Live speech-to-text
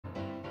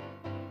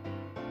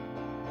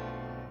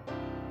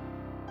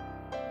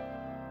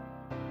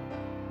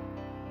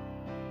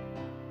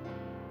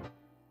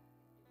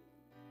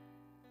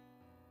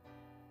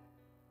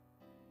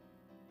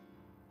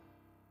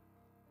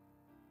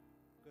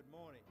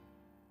morning.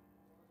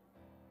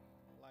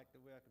 I'd like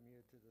to welcome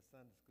you to the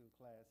Sunday school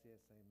class here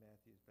at St.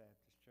 Matthew's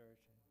Baptist Church.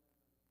 And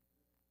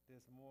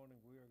this morning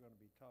we are going to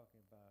be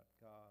talking about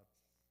God's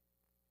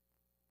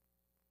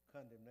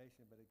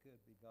condemnation, but it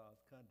could be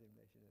God's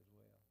condemnation as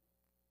well.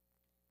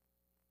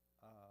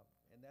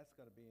 And that's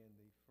going to be in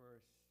the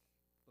first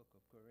book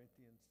of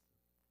Corinthians,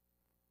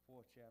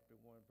 4th chapter,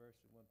 1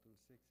 verses 1 through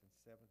 6 and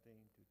 17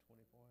 to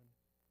 21.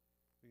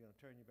 We're going to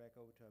turn you back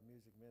over to our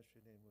music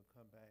ministry, and then we'll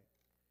come back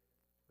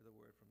with a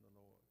word from the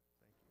Lord.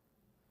 Thank you.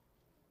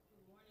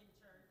 Good morning,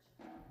 church.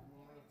 Good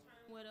morning.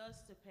 Turn with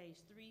us to page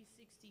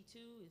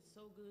 362. It's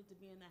so good to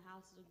be in the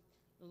house of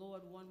the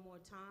Lord one more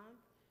time.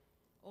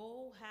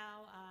 Oh,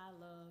 how I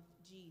love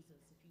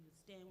Jesus. If you would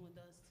stand with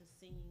us to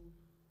sing,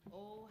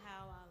 Oh,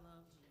 how I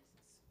love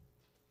Jesus.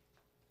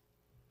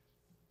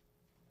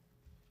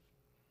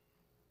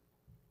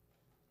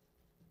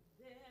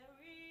 There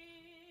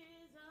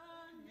is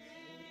a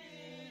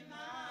name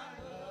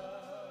I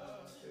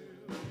love to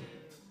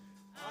hear.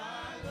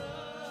 I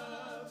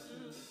love to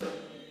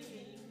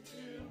sing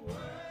to word.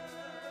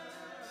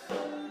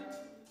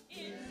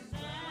 It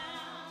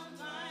sounds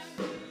like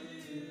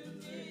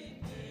music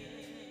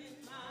in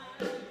my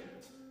ear,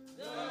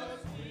 the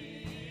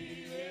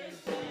sweetest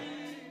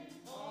thing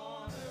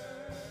on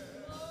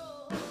earth.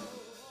 Oh,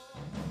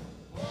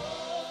 oh, oh,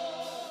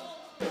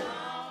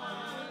 how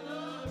I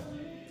love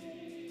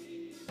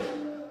Jesus.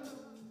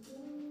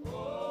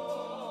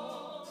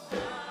 Oh,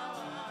 how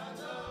I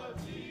love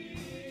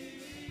Jesus.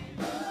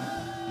 Oh,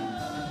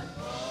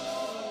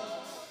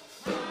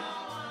 how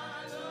I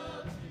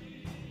love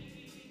Jesus.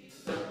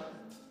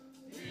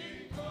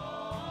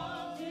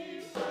 Because He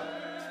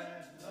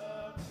first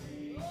loved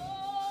me.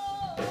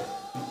 Oh,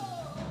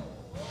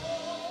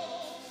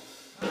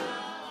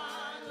 how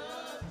I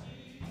love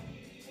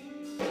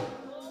Jesus.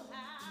 Oh,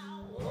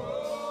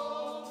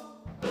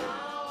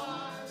 how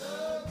I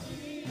love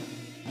Jesus.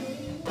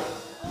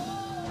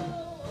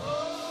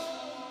 Oh,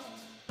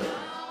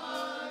 how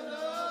I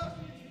love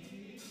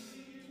Jesus.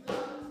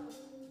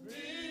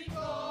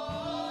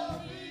 Because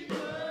He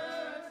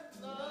first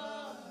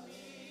loved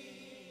me.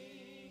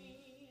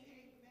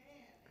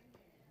 Amen.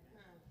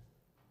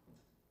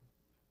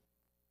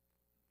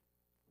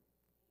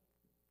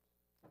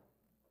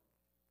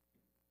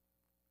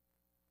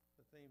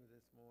 The theme of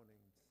this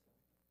morning's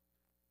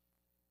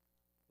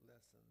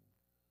lesson,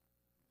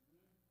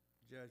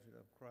 Judgment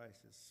of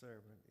Christ's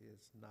servant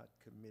is not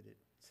committed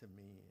to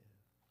men.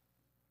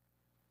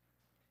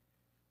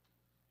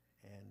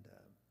 And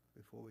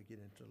before we get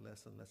into the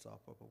lesson, let's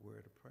offer up a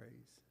word of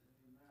praise.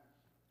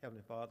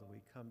 Heavenly Father,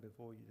 we come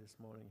before you this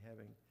morning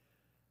having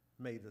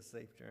made a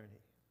safe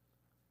journey.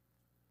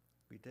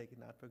 We take it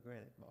not for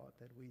granted, Lord,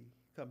 that we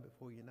come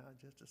before you now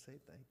just to say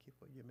thank you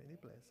for your many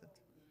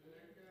blessings.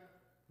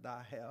 Thou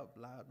have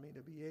allowed me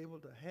to be able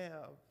to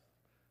have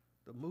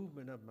the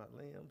movement of my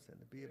limbs and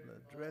to be able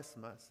to dress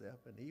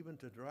myself and even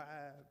to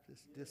drive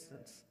this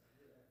distance.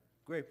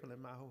 Grateful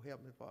in my whole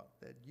Heavenly Father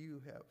that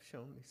you have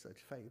shown me such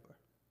favor.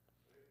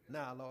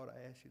 Now, Lord,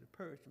 I ask you to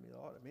purge me,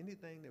 Lord, of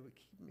anything that would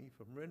keep me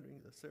from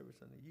rendering the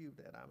service unto you,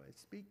 that I may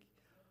speak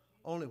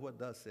only what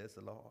thus says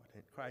the Lord.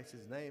 In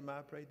Christ's name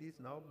I pray these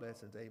and all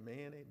blessings.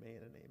 Amen,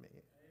 amen, and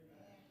amen.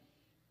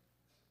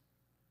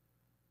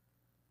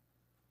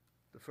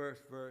 The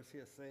first verse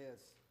here says,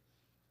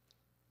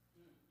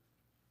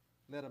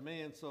 let a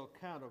man so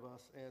count of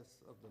us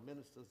as of the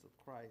ministers of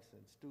Christ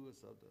and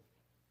stewards of the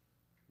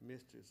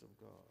mysteries of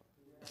God.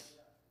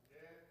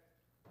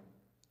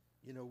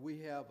 You know,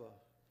 we have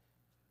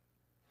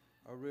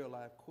a real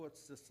life court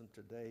system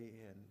today,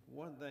 and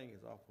one thing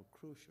is awful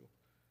crucial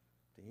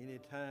to any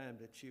time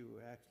that you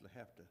actually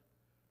have to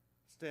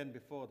stand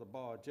before the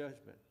bar of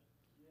judgment.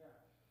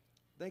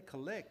 They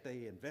collect,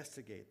 they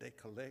investigate, they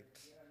collect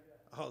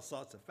all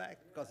sorts of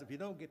facts, because if you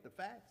don't get the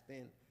facts,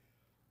 then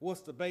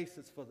what's the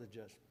basis for the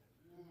judgment?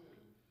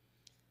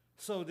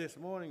 So this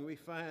morning we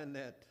find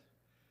that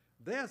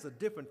there's a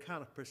different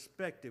kind of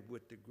perspective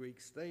with the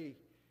Greeks. They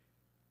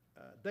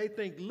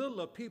think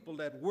little of people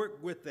that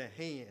work with their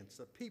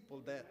hands, of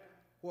people that,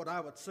 what I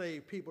would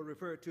say people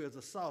refer to as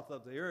the salt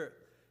of the earth,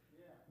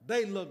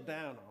 they look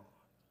down on.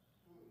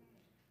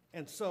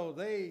 And so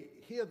they,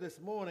 here this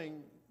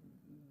morning,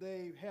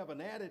 they have an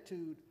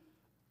attitude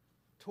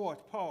towards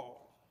Paul,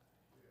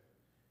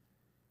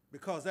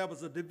 because there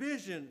was a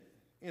division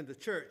in the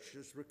church.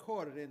 It's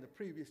recorded in the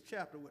previous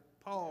chapter with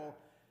Paul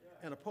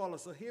and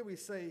Apollos. So here we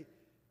say,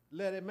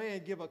 let a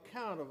man give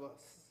account of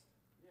us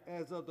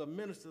as of the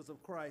ministers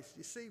of Christ.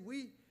 You see,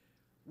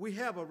 we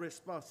have a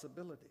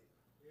responsibility.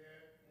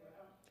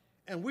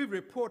 And we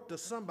report to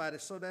somebody,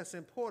 so that's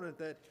important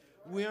that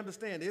we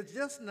understand. It's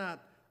just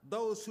not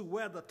those who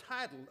wear the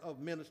title of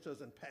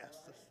ministers and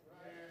pastors,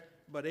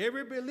 but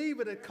every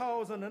believer that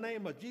calls on the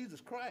name of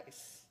Jesus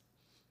Christ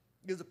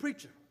is a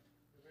preacher.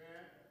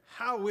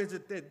 How is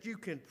it that you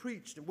can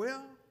preach?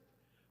 Well,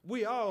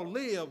 we all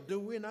live, do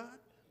we not?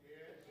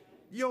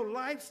 Your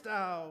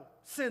lifestyle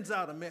sends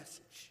out a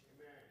message.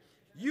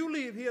 You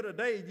live here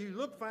today, you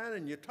look fine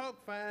and you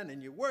talk fine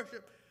and you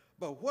worship,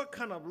 but what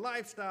kind of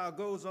lifestyle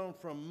goes on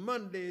from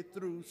Monday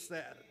through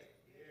Saturday.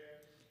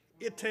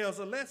 It tells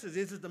a lesson.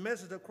 Is it the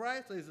message of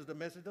Christ or is it the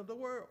message of the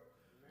world?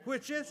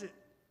 Which is it?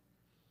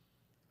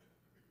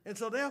 And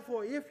so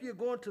therefore, if you're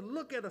going to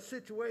look at a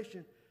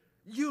situation,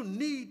 you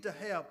need to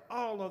have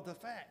all of the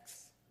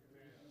facts.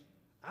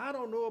 I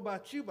don't know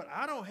about you, but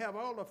I don't have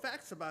all the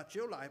facts about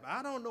your life.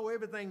 I don't know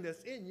everything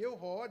that's in your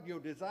heart,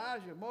 your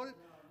desires, your motives.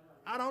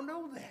 I don't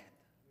know that.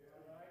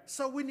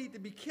 So we need to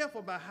be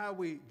careful about how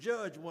we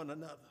judge one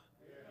another.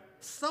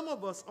 Some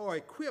of us are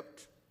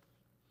equipped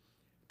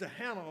to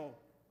handle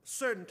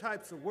certain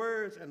types of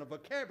words and a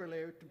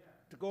vocabulary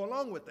to go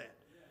along with that.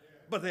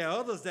 But there are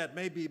others that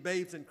may be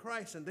babes in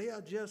Christ, and they are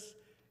just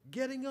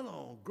getting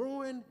along,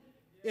 growing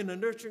in the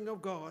nurturing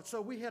of God. So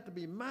we have to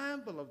be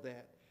mindful of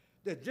that,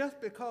 that just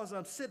because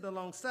I'm sitting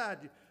alongside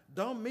you,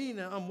 don't mean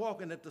that I'm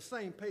walking at the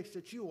same pace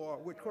that you are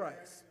with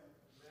Christ.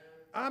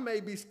 I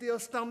may be still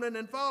stumbling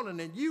and falling,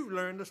 and you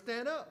learn to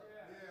stand up.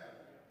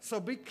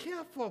 So be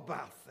careful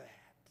about that.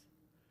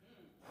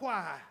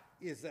 Why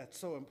is that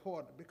so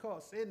important?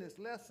 Because in this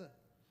lesson,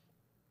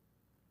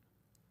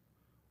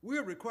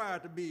 we're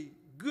required to be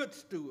good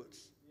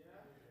stewards.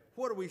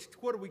 What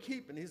are we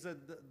keeping? He said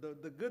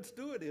the good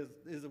steward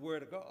is the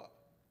word of God.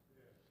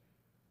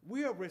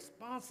 We are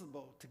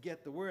responsible to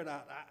get the word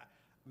out.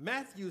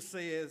 Matthew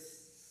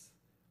says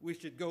we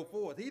should go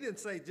forth. He didn't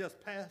say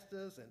just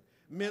pastors and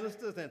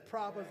ministers and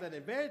prophets and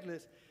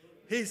evangelists.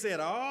 He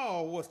said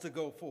all was to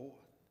go forth.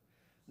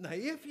 Now,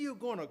 if you're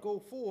going to go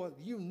forth,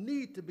 you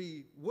need to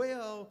be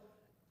well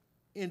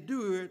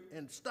endured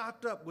and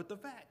stocked up with the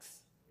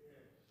facts.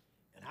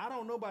 And I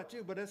don't know about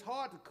you, but it's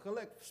hard to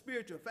collect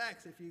spiritual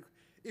facts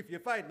if you're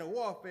fighting a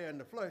warfare in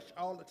the flesh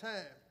all the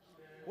time.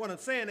 What I'm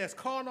saying, there's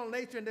carnal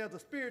nature and there's a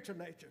spiritual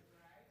nature.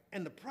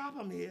 And the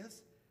problem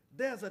is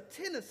there's a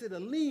tendency to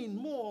lean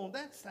more on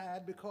that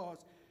side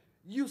because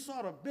you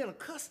sort of been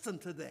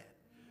accustomed to that.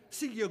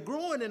 See, you're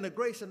growing in the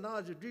grace and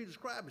knowledge of Jesus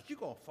Christ, but you're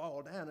going to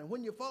fall down. And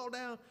when you fall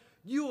down,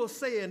 you will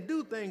say and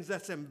do things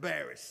that's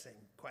embarrassing,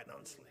 quite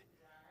honestly,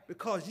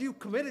 because you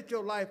committed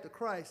your life to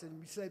Christ and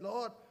you say,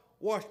 Lord,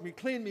 wash me,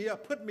 clean me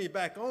up, put me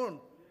back on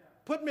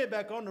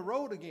the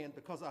road again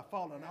because I've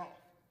fallen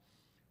off.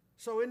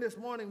 So in this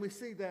morning, we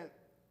see that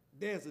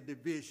there's a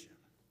division.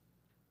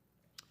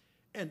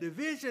 And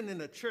division in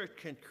the church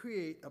can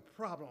create a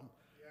problem,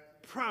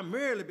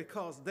 primarily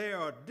because there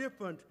are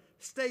different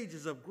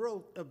stages of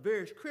growth of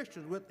various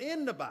Christians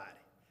within the body.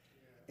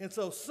 And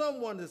so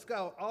someone that's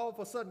all of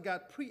a sudden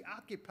got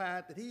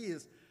preoccupied that he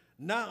is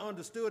not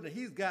understood and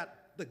he's got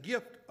the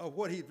gift of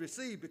what he's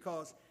received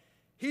because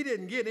he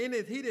didn't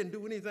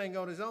do anything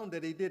on his own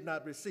that he did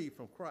not receive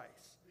from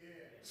Christ.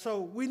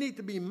 So we need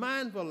to be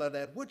mindful of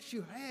that. What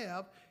you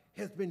have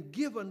has been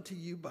given to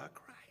you by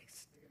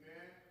Christ.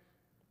 Amen.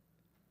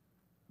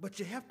 But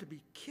you have to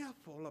be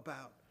careful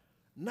about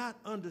not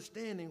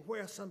understanding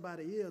where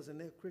somebody is in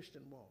their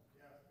Christian walk.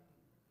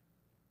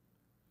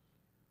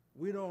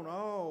 We aren't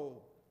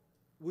all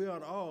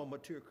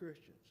mature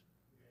Christians.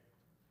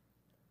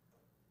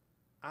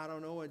 I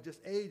don't know, and just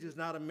age is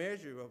not a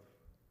measure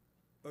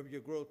of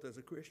your growth as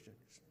a Christian.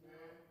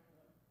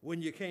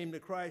 When you came to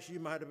Christ, you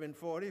might have been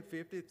 40,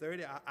 50,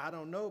 30, I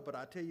don't know, but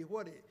I tell you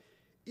what,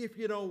 if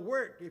you don't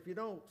work, if you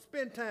don't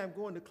spend time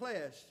going to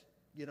class,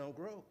 you don't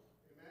grow.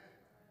 Amen.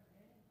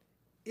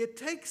 It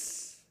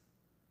takes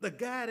the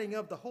guiding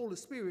of the Holy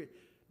Spirit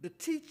to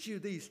teach you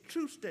these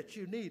truths that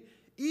you need.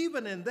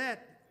 Even in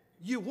that,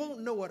 you won't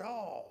know it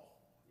all.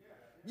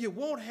 You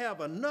won't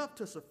have enough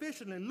to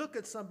sufficiently look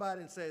at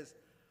somebody and says,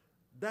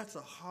 that's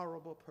a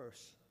horrible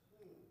person.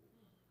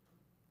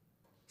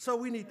 So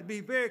we need to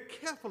be very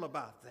careful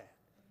about that.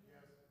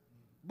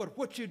 But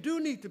what you do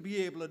need to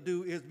be able to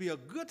do is be a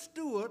good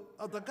steward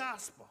of the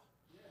gospel.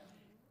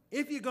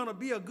 If you're going to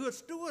be a good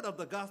steward of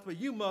the gospel,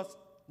 you must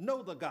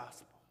know the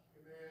gospel.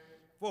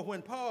 For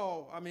when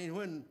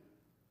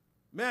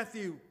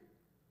Matthew,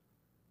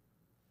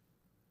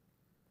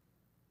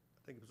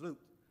 I think it was Luke,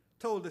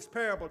 told this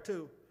parable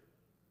to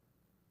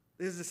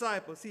his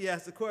disciples, he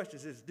asked the question,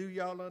 he says, do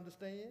y'all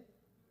understand?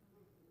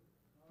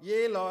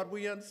 Yeah, Lord,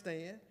 we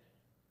understand.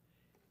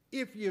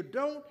 If you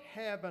don't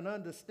have an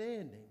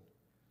understanding,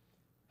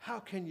 how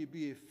can you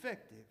be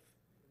effective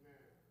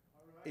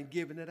in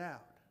giving it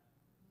out?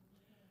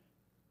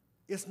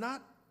 It's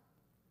not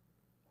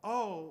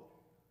all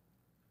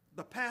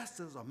the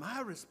pastors or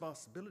my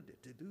responsibility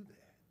to do that.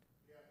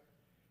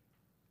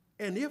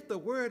 And if the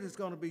word is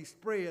going to be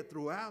spread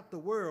throughout the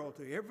world,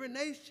 to every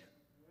nation,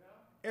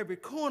 every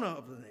corner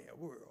of the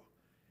world,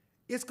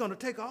 it's going to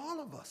take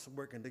all of us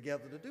working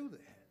together to do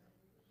that.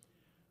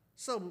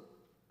 So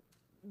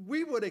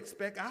we would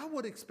expect,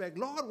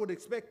 Lord would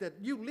expect that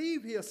you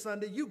leave here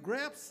Sunday, you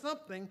grab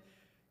something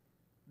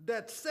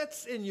that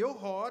sets in your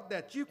heart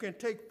that you can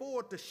take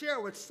forward to share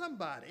with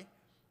somebody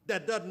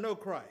that doesn't know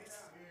Christ.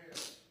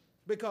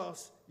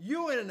 Because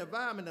you're in an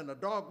environment in a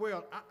dark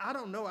world, I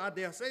don't know, I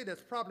dare say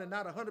there's probably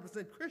not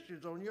 100%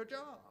 Christians on your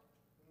job.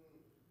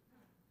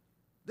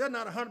 There are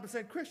not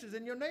 100% Christians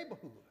in your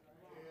neighborhood.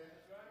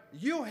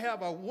 You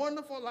have a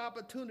wonderful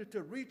opportunity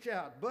to reach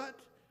out, but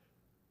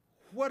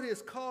what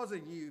is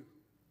causing you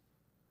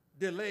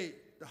delay,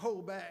 to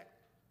hold back?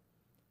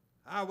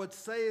 I would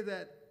say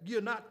that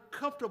you're not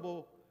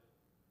comfortable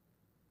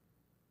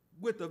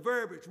with the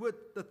verbiage,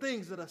 with the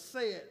things that are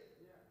said.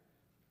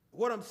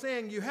 What I'm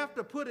saying, you have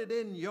to put it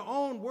in your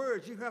own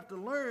words. You have to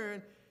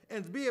learn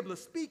and be able to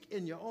speak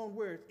in your own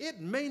words. It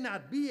may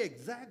not be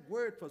exact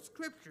word for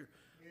Scripture,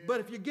 but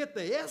if you get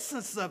the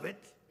essence of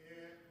it,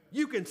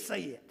 you can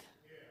say it.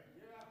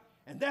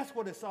 And that's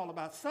what it's all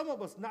about. Some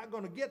of us not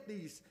going to get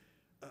these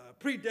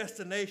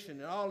predestination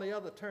and all the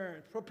other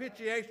terms,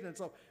 propitiation and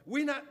so on.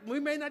 We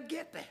may not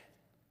get that.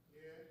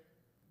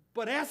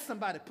 But ask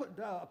somebody,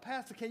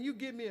 Pastor, can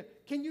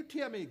you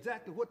tell me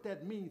exactly what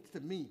that means to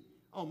me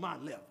on my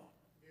level?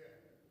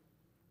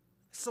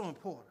 It's so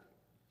important.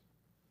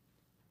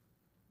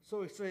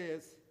 So it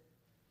says,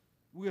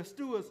 we are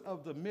stewards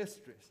of the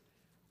mysteries.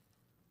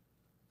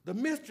 The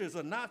mysteries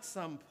are not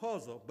some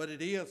puzzle, but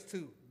it is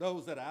to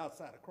those that are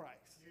outside of Christ.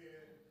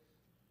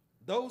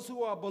 Those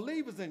who are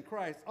believers in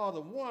Christ are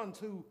the ones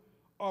who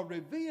are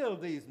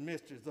revealed these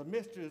mysteries, the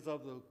mysteries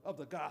of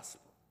the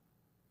gospel.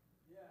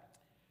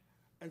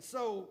 And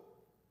so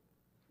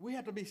we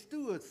have to be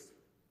stewards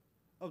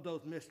of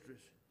those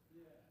mysteries.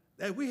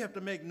 That we have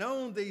to make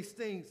known these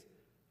things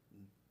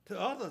to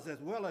others as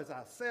well as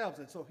ourselves.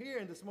 And so here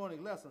in this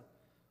morning's lesson,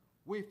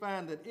 we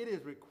find that it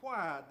is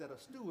required that a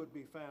steward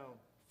be found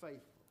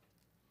faithful.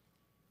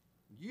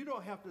 You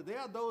don't have to, there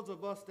are those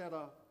of us that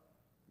are,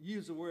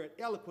 use the word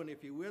eloquent,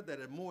 if you will, that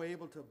are more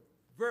able to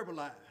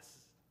verbalize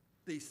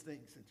these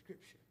things in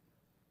Scripture.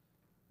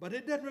 But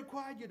it doesn't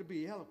require you to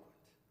be eloquent.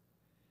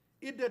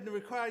 It doesn't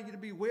require you to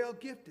be well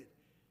gifted.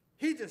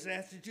 He just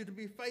asks you to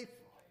be faithful.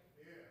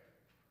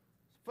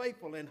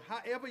 Faithful, and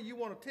however you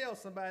want to tell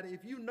somebody,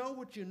 if you know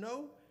what you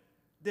know,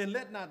 then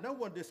let not no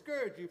one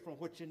discourage you from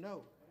what you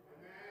know.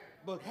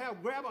 But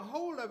grab a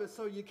hold of it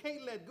so you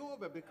can't let go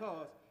of it,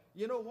 because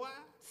you know why?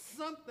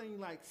 Something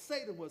like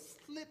Satan will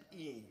slip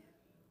in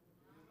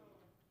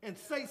and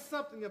say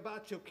something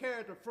about your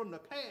character from the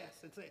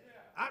past and say,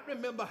 I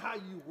remember how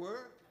you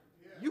were.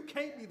 You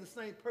can't be the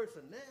same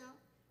person now.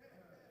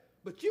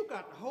 But you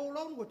got to hold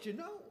on to what you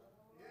know.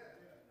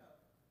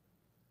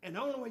 And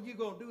the only way you're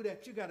going to do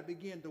that, you got to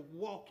begin to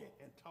walk it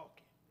and talk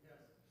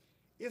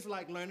it. It's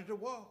like learning to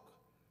walk.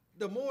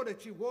 The more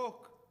that you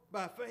walk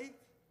by faith,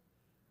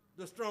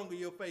 the stronger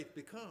your faith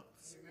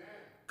becomes.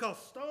 Because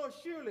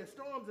surely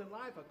storms in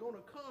life are going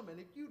to come, and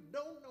if you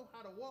don't know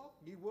how to walk,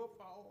 you will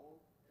fall.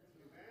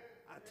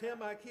 I tell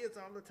my kids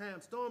all the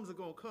time, storms are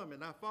going to come,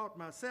 and I fought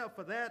myself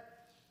for that.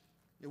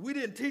 And we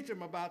didn't teach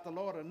them about the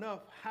Lord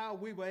enough, how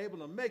we were able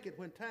to make it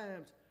when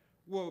times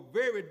were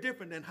very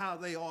different than how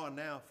they are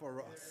now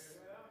for us.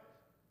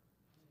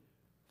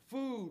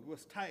 Food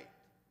was tight.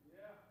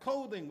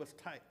 Clothing was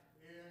tight.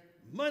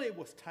 Money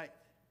was tight.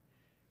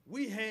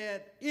 We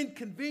had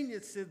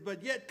inconveniences,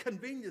 but yet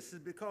conveniences,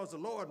 because the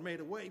Lord made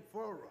a way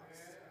for us.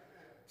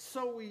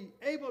 So we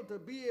able to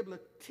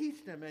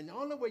teach them, and the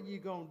only way you're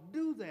going to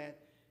do that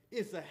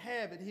is to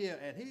have it here.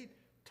 And he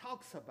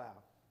talks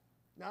about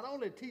not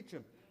only teach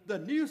them the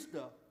new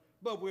stuff,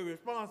 but we're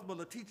responsible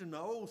to teach them the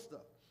old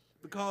stuff,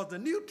 because the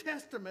New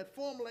Testament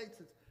formulates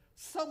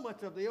so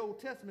much of the Old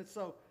Testament.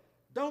 So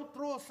don't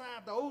throw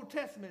aside the Old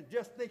Testament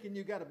just thinking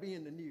you got to be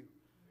in the New.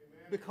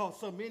 Because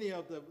so many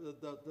of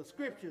the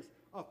scriptures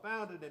are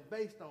founded and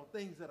based on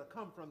things that have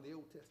come from the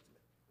Old Testament.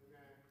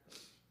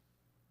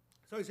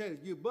 So he says,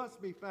 you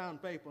must be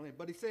found faithful.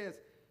 But he says,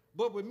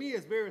 but with me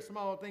it's very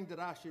small thing that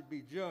I should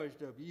be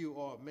judged of you,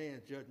 or of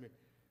man's judgment.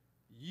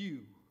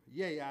 You,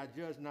 yea, I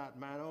judge not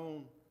mine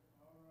own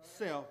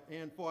self,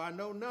 and for I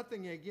know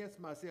nothing against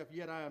myself,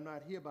 yet I am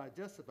not hereby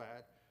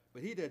justified,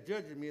 but he that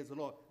judges me is the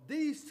Lord.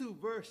 These two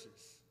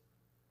verses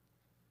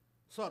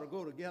sort of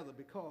go together,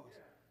 because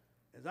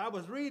as I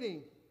was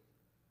reading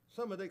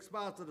some of the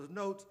expositor's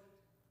notes,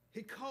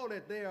 he called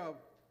it there,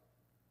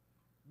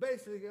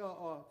 basically,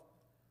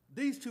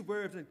 these two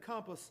verbs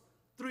encompass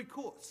three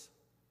courts.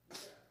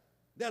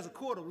 There's a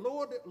court of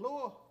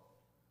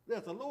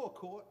there's a lower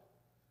court.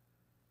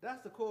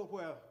 That's the court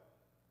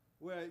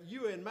where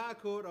you in my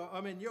court, or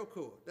I'm in your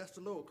court. That's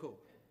the lower court.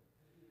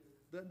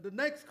 The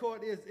next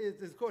court is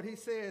this court. He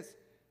says,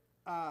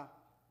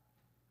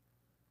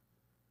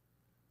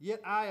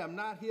 yet I am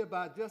not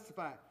hereby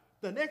justified.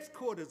 The next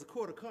court is the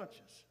court of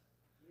conscience.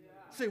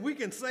 See, we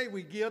can say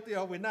we're guilty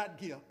or we're not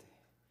guilty.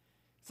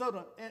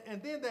 So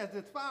and then there's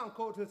this final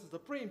court, which is the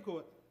Supreme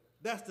Court.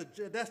 That's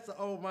the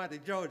Almighty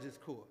Judge's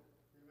court.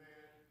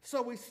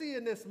 So we see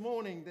in this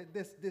morning that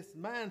this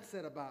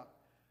mindset about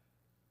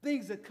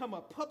things that come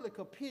of public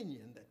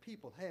opinion that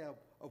people have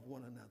of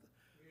one another.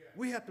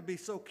 We have to be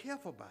so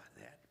careful about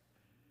that,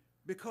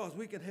 because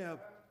we can have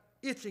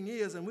itching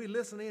ears and we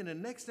listen in,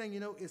 and next thing you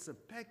know, it's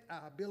impact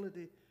our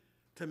ability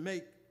to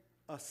make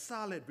a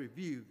solid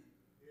review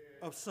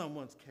of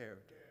someone's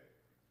character.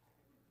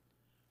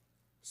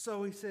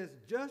 So he says,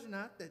 judge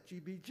not that ye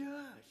be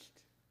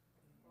judged.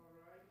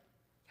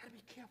 Got to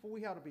be careful.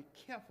 We ought to be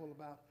careful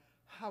about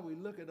how we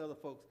look at other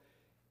folks.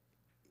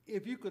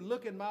 If you could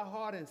look in my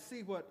heart and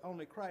see what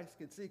only Christ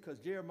can see, because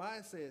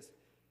Jeremiah says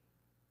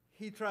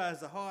he tries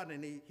the heart,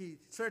 and he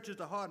searches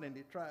the heart, and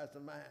he tries the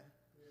mind.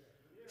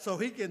 So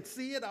he can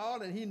see it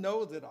all, and he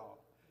knows it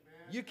all.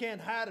 You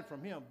can't hide it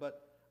from him,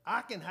 but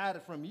I can hide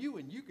it from you,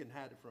 and you can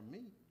hide it from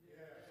me.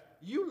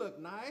 You look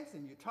nice,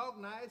 and you talk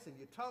nice, and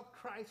you talk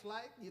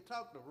Christ-like, you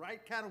talk the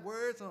right kind of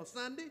words on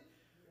Sunday,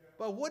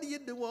 but what do you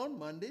do on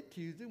Monday,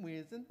 Tuesday,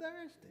 Wednesday, and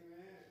Thursday?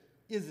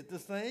 Is it the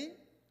same?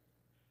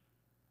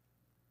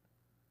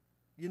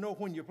 You know,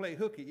 when you play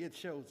hooky, it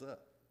shows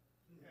up.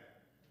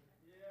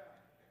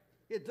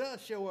 It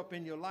does show up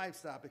in your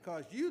lifestyle,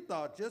 because you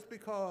thought just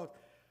because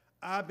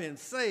I've been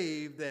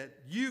saved that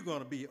you're going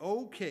to be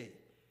okay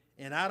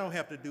and I don't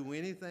have to do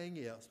anything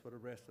else for the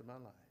rest of my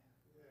life.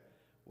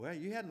 Well,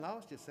 you hadn't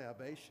lost your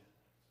salvation,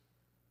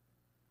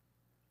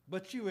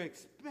 but you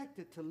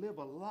expected to live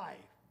a life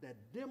that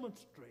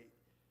demonstrates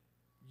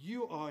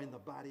you are in the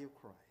body of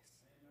Christ.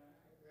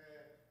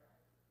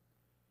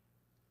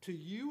 To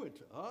you and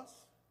to us,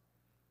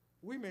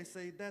 we may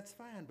say that's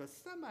fine, but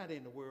somebody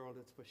in the world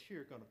is for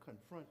sure going to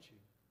confront you.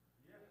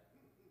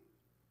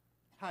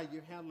 How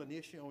you handle an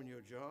issue on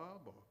your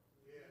job, or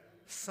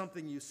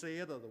something you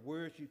said, or the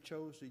words you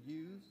chose to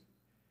use.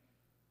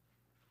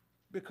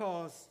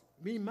 Because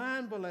be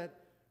mindful that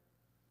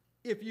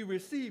if you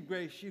receive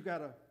grace, you got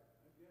to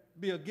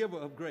be a giver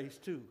of grace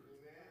too.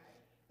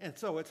 And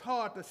so it's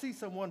hard to see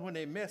someone when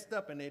they messed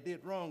up and they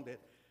did wrong that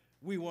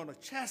we want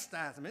to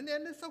chastise them. And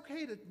then it's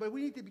okay, but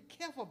we need to be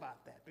careful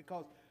about that,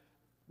 because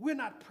we're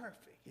not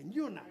perfect, and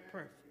you're not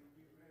perfect.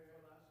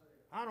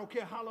 I don't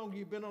care how long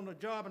you've been on the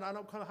job, and I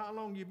don't care how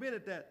long you've been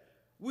at that.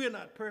 We're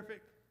not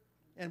perfect,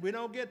 and we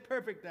don't get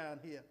perfect down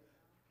here.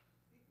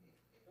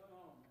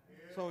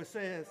 So it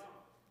says,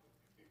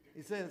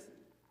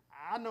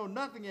 I know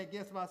nothing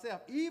against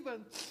myself,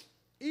 even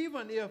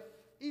if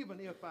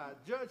I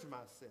judge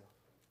myself,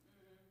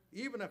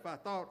 even if I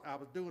thought I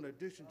was doing a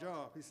decent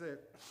job. He said,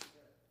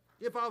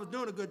 if I was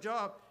doing a good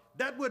job,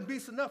 that wouldn't be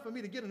enough for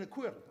me to get an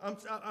acquittal.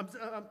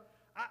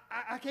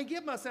 I can't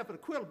give myself an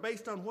acquittal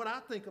based on what I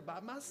think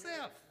about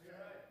myself.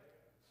 That's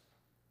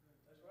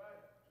right.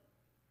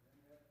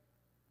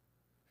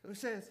 So it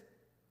says,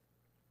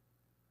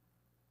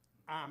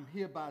 I'm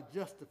hereby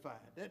justified.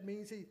 That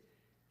means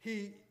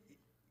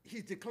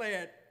he's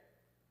declared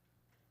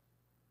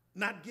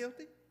not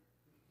guilty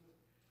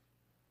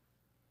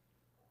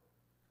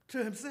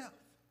to himself.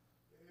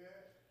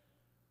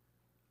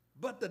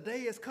 But the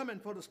day is coming,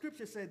 for the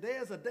scripture said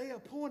there's a day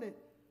appointed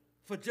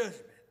for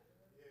judgment.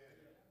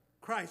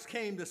 Christ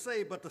came to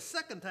save, but the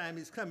second time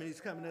he's coming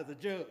as a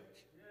judge.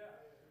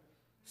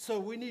 So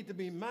we need to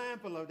be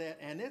mindful of that,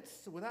 and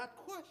it's without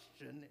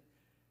question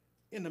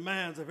in the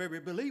minds of every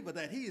believer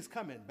that he is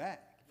coming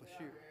back for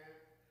sure.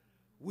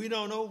 We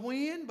don't know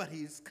when, but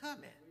he's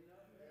coming.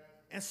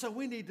 And so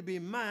we need to be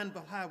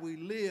mindful how we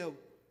live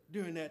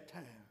during that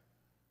time.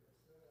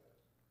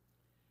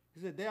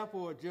 He said,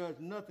 therefore, judge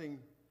nothing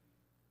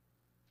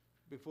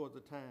before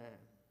the time,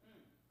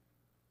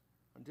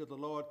 until the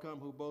Lord come,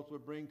 who both will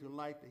bring to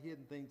light the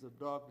hidden things of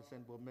darkness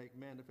and will make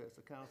manifest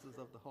the counsels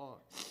of the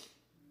heart.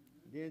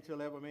 Then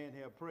shall every man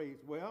have praise.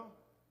 Well,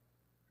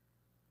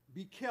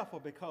 be careful,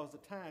 because the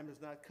time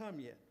has not come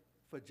yet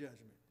for judgment.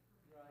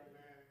 Right.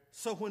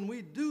 So when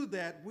we do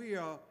that, we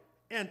are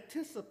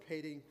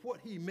anticipating what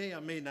he may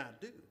or may not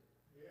do,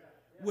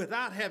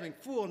 without having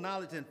full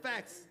knowledge and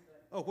facts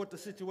of what the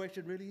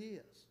situation really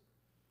is.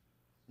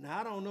 Now,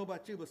 I don't know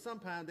about you, but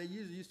sometimes they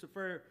usually use the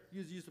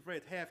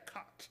phrase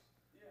half-cocked,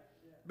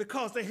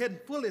 because they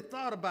hadn't fully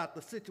thought about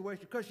the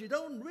situation, because you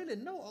don't really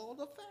know all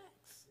the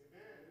facts.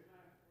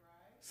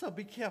 So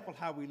be careful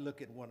how we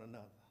look at one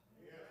another.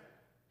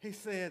 He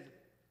said,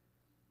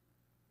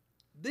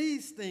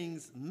 these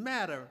things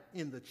matter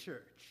in the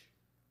church.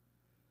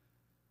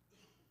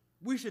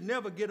 We should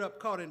never get up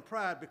caught in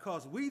pride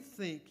because we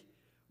think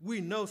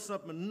we know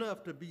something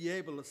enough to be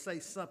able to say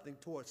something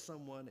towards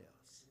someone else.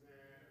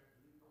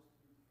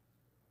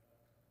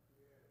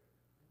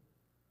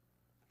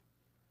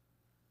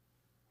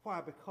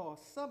 Why? Because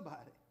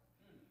somebody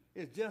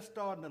is just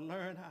starting to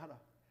learn how to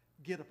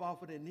get up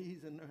off of their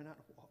knees and learn how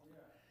to walk.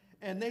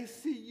 And they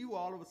see you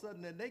all of a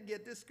sudden, and they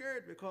get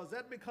discouraged, because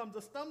that becomes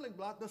a stumbling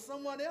block that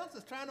someone else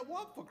is trying to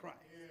walk for Christ.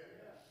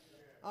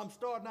 I'm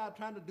starting out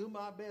trying to do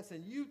my best,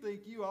 and you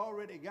think you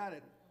already got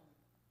it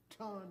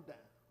turned down.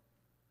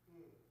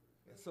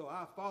 And so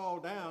I fall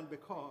down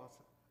because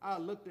I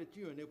looked at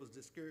you and it was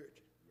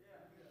discouraging.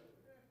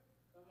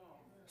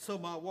 So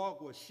my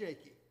walk was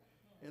shaky.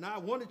 And I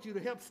wanted you to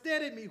help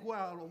steady me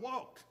while I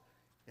walked.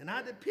 And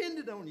I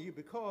depended on you,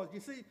 because, you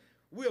see,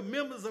 we're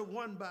members of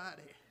one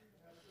body.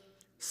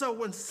 So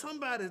when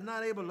somebody's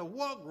not able to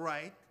walk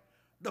right,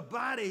 the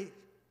body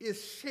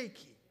is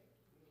shaky.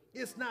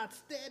 It's not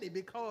steady,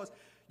 because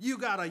you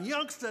got a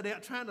youngster there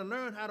trying to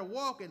learn how to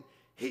walk, and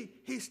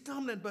he's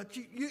stumbling, but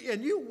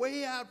you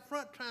way out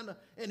front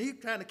he's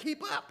trying to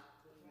keep up.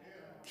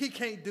 He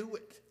can't do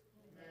it.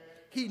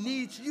 He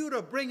needs you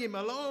to bring him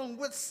along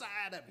with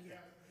side of you,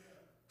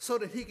 so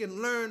that he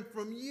can learn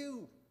from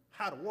you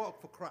how to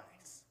walk for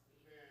Christ.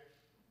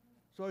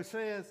 So he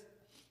says,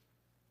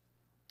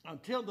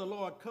 until the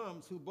Lord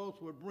comes, who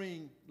both will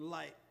bring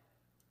light.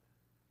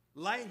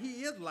 Light,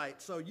 he is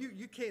light, so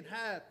you can't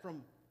hide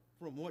from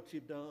what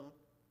you've done.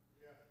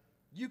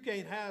 You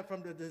can't hide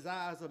from the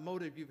desires or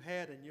motive you've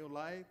had in your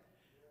life.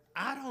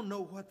 I don't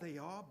know what they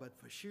are, but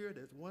for sure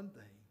there's one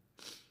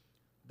thing.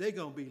 They're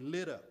going to be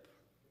lit up.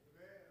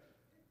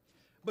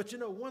 But you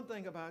know, one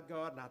thing about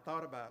God, and I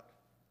thought about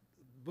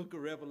the book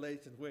of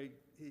Revelation where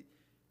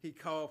he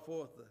called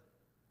forth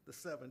the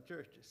seven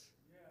churches.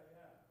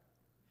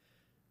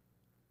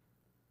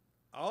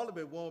 All of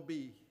it won't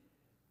be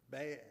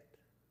bad.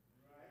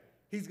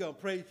 He's going to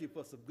praise you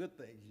for some good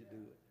things you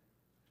do.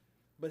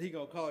 But he's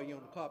going to call you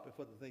on the carpet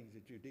for the things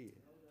that you did.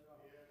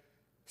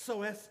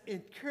 So that's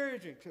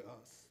encouraging to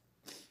us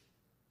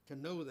to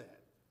know that.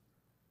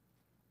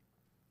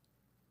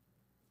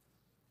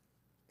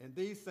 And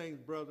these things,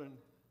 brethren,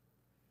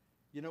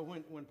 you know,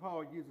 when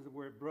Paul uses the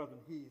word brethren,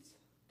 he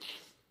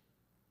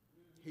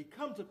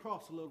comes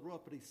across a little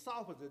rough, but he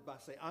softens it by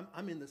saying,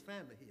 I'm in this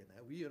family here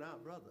now. We are our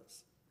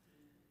brothers.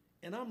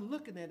 And I'm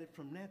looking at it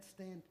from that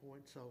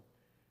standpoint, so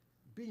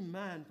be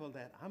mindful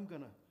that I'm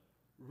going to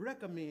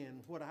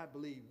recommend what I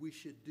believe we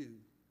should do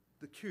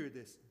to cure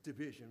this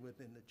division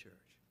within the church.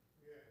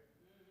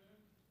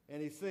 Yeah.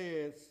 And he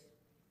says,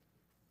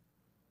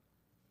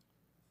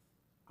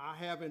 I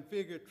have in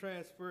figure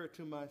transferred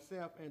to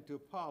myself and to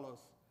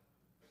Apollos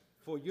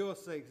for your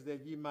sakes,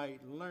 that ye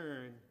might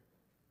learn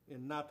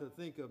and not to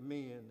think of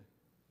men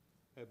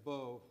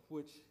above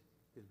which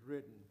is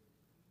written,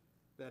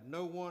 that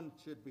no one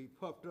should be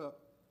puffed up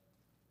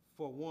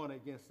for one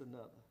against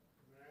another.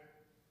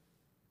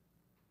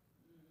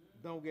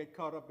 Don't get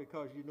caught up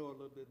because you know a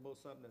little bit more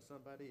something than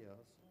somebody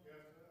else.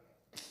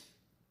 Yes,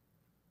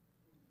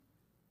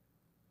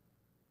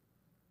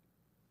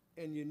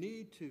 and you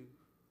need to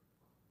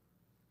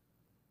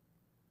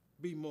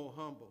be more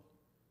humble.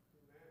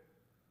 Amen.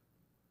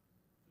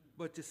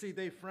 But you see,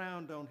 they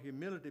frowned on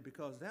humility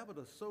because that was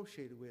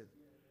associated with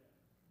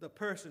the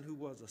person who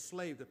was a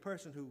slave, the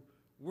person who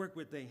worked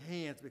with their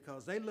hands,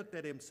 because they looked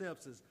at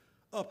themselves as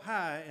up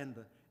high and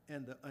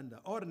the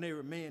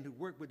ordinary man who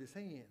worked with his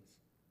hands.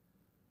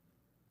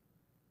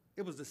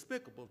 It was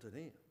despicable to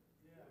them.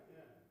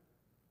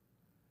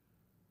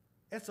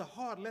 It's a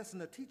hard lesson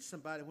to teach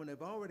somebody when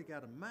they've already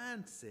got a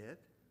mindset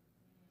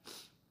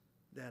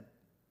that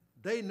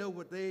they know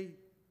what they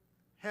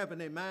have in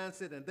their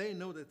mindset and they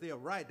know that they're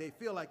right. They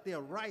feel like they're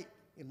right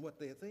in what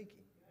they're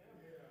thinking.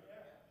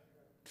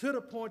 To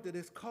the point that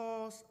it's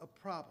caused a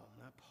problem.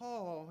 Now,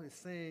 Paul is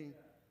saying,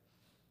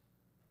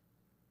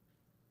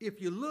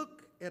 if you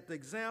look at the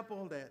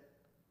example that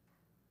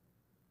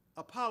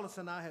Apollos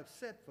and I have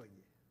set for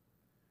you,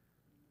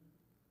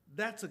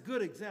 that's a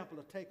good example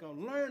to take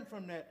on. Learn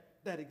from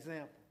that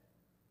example.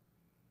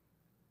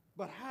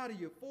 But how do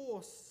you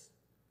force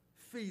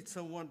feed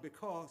someone?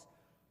 Because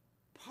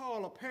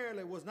Paul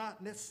apparently was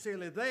not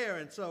necessarily there,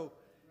 and so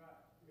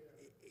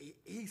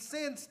he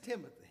sends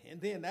Timothy.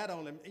 And then that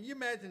only, and you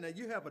imagine that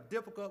you have a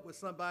difficult with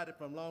somebody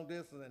from long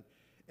distance,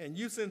 and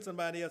you send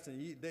somebody else,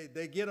 and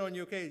they get on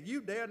your case. You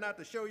dare not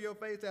to show your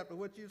face after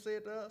what you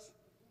said to us?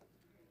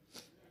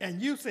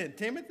 And you send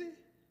Timothy?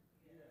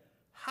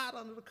 Hot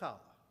under the collar.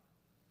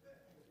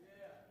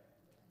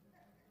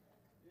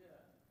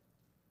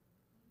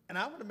 And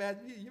I would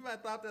imagine you might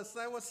have thought that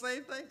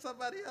same thing,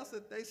 somebody else,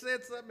 that they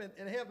said something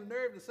and have the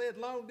nerve to say it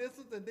long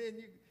distance, and then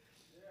you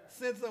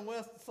send someone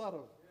else to sort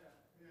of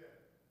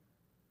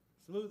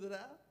smooth it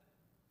out.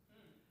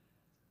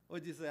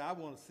 What'd you say? I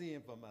want to see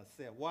him for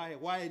myself. Why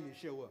didn't you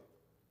show up?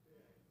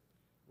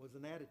 Was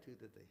an attitude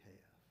that they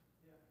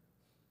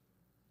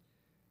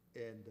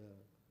have. And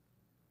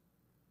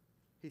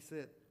he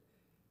said,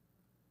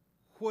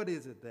 what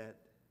is it that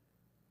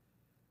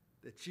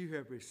you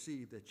have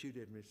received that you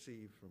didn't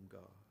receive from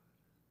God?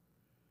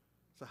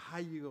 So how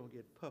are you going to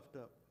get puffed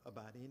up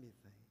about anything?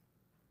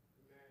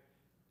 Amen.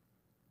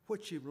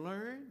 What you've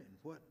learned and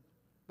what,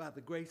 by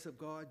the grace of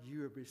God,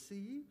 you have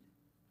received,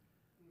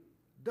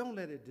 don't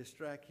let it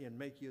distract you and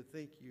make you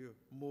think you're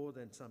more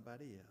than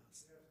somebody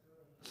else.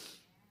 Yes,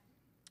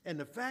 and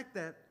the fact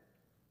that,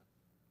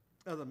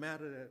 of the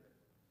matter that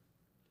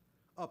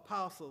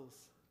apostles,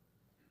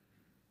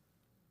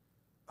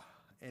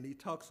 and he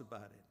talks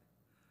about it,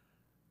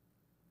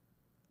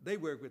 they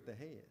work with their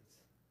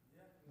hands.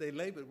 They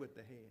labor with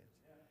their hands.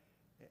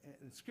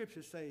 And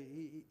scriptures say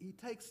he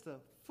takes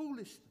the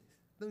foolishness,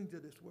 things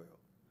of this world,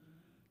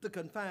 to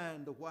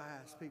confine the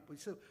wise people.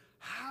 So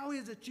how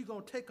is it you're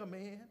going to take a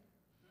man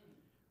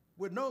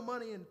with no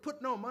money and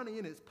put no money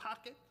in his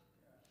pocket,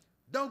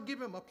 don't give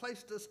him a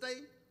place to stay,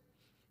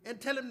 and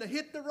tell him to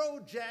hit the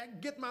road,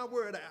 Jack, get my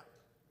word out.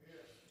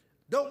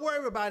 Don't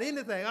worry about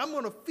anything. I'm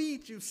going to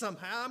feed you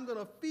somehow. I'm going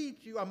to feed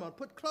you. I'm going to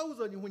put clothes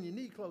on you when you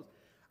need clothes.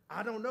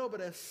 I don't know, but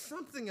there's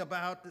something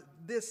about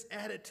this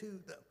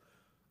attitude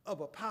of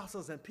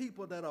apostles and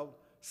people that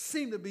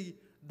seem to be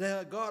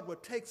there. God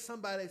would take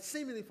somebody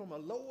seemingly from a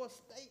lower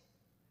state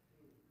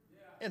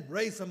and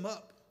raise them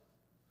up.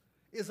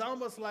 It's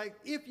almost like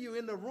if you're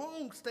in the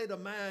wrong state of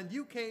mind,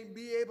 you can't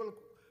be able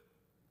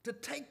to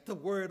take the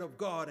word of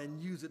God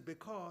and use it,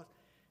 because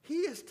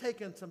He has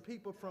taken some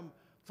people from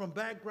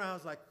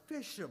backgrounds like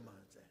fishermen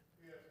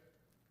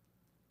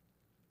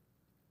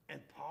and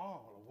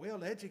Paul, a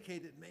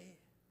well-educated man,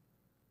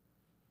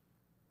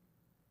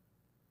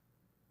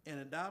 and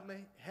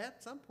undoubtedly had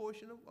some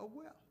portion of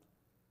wealth.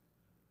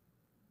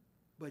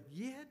 But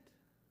yet,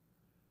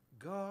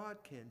 God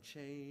can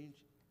change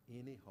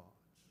any hearts.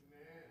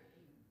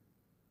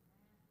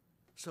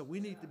 So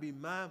we need to be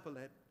mindful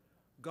that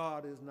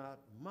God is not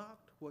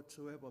mocked.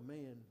 Whatsoever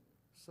man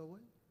soweth,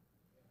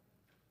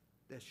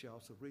 that shall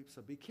also reap.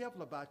 So be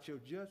careful about your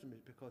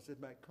judgment, because it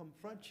might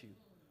confront you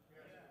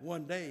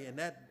one day. And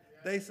that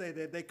they say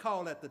that they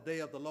call that the day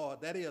of the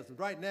Lord. That is,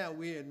 right now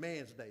we're in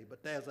man's day,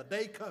 but there's a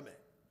day coming.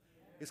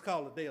 It's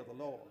called the day of the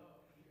Lord.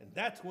 And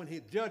that's when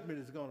his judgment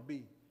is going to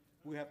be.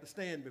 We have to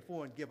stand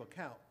before and give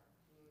account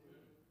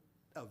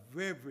of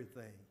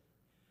everything.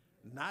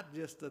 Not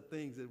just the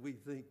things that we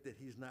think that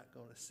he's not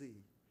going to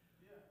see,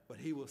 but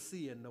he will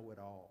see and know it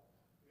all.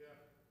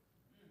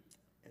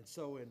 And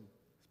so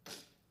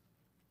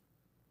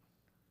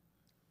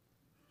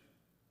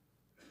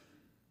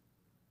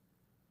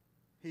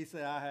he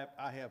said,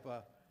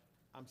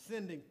 I'm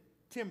sending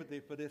Timothy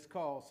for this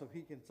call so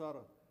he can sort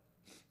of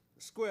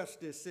squelch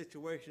this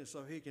situation,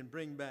 so he can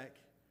bring back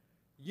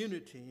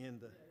unity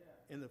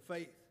in the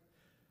faith.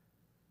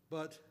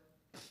 But,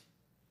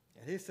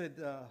 and he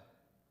said,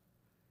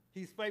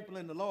 he's faithful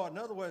in the Lord. In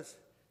other words,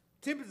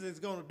 Timothy is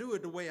going to do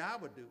it the way I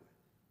would do it.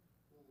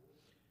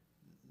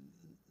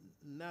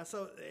 Now,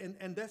 so,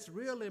 and that's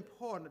really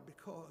important,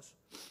 because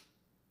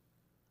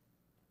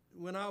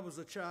when I was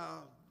a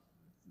child,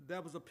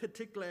 there was a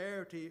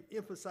particularity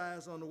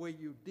emphasized on the way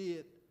you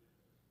did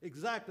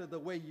exactly the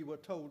way you were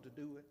told to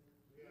do it.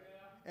 Yeah.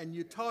 And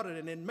you taught it,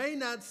 and it may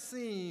not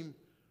seem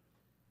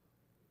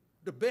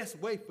the best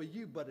way for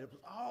you, but it was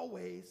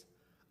always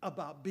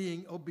about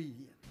being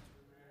obedient.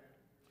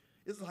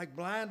 It's like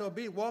blind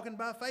obedience, walking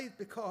by faith,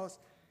 because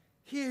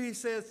here he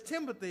says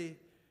Timothy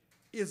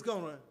is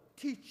going to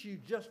teach you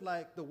just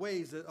like the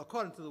ways that,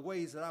 according to the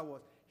ways that I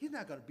was. He's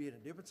not going to be any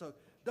different. So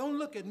don't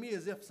look at me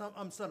as if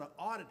I'm some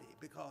oddity,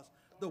 because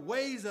the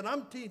ways that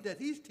that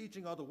he's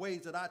teaching are the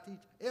ways that I teach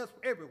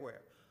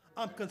everywhere.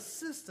 I'm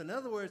consistent. In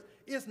other words,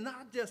 it's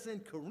not just in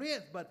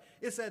Corinth, but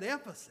it's at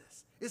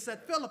Ephesus. It's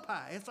at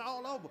Philippi. It's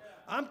all over.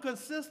 I'm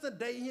consistent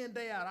day in,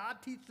 day out. I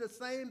teach the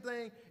same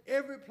thing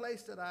every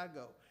place that I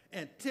go.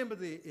 And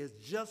Timothy is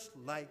just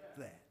like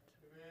that.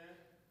 Amen.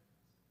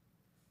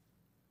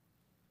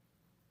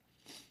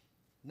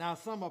 Now,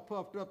 some are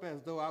puffed up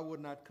as though I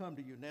would not come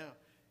to you. Now,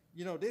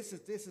 you know, this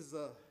is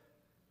a,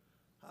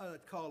 how do I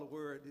call the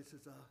word? This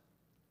is a,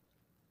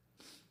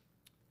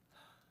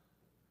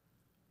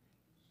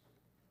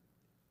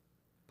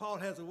 Paul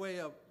has a way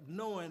of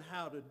knowing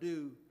how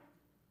to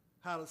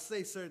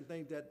say certain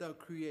things that don't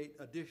create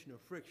additional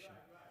friction.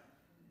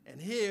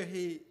 And here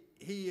he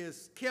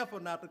is careful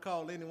not to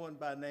call anyone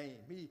by name.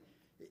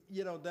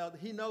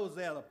 He knows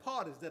there are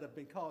parties that have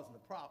been causing the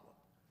problem.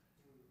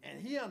 And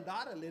he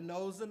undoubtedly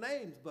knows the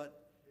names,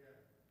 but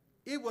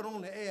it would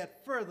only add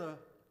further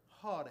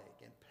heartache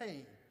and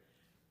pain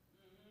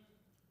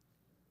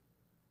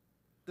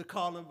to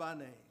call them by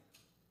name.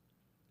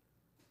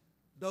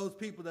 Those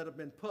people that have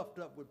been puffed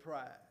up with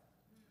pride.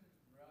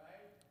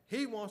 Right.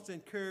 He wants to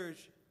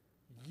encourage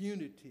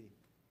unity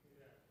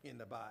in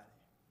the body.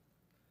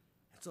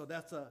 And so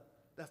that's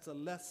a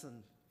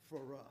lesson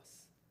for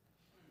us.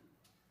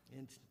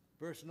 In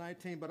verse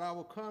 19, but I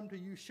will come to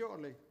you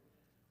shortly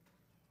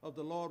of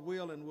the Lord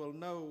will, and will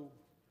know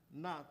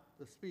not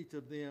the speech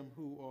of them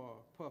who are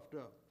puffed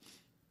up,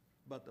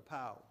 but the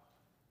power.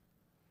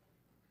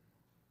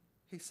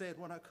 He said,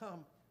 when I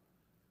come,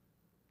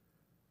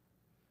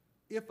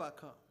 if I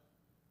come,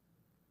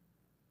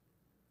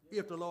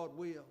 if the Lord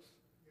wills.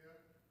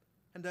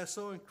 And that's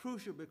so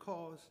crucial,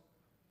 because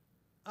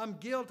I'm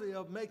guilty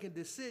of making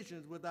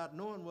decisions without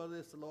knowing whether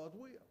it's the Lord's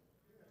will.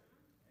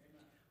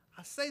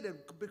 I say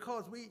that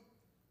because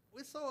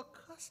we're so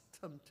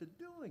accustomed to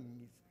doing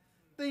these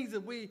things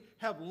that we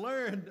have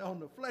learned on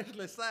the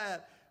fleshly side.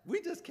 We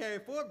just carry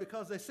forward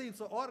because they seem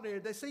so ordinary.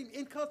 They seem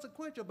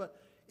inconsequential,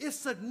 but it's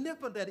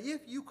significant that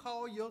if you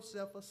call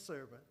yourself a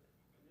servant,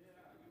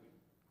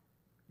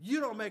 you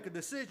don't make a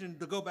decision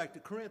to go back to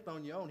Corinth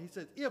on your own. He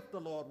says, if the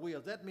Lord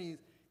wills. That means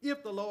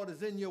if the Lord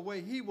is in your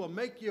way, he will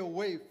make your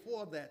way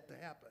for that to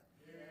happen.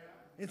 Yeah.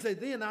 And say,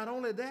 then not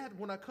only that,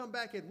 when I come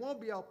back, it won't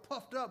be all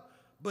puffed up,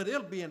 but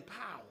it'll be in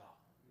power.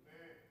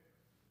 Amen.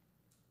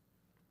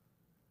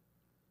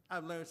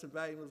 I've learned some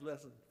valuable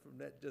lessons from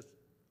that just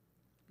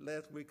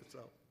last week or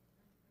so.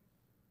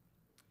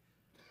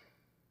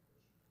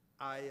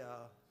 I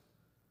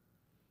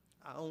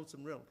own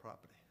some rental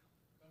property.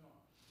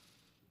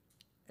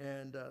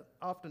 And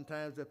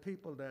oftentimes there are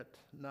people that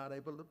are not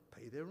able to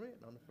pay their rent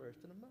on the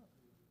first of the month.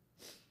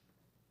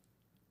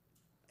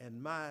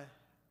 And my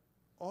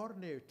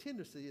ordinary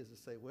tendency is to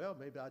say, well,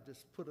 maybe I'll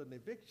just put an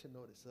eviction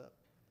notice up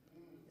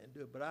and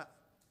do it. But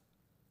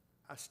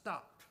I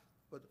stopped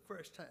for the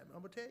first time.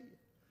 I'm going to tell you.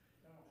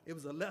 It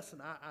was a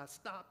lesson. I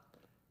stopped.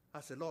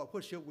 I said, Lord,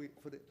 what's your will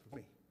for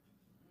me?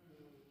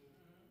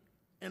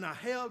 And I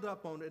held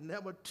up on it, and there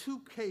were two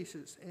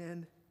cases.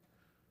 And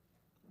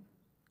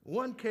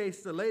one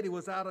case, the lady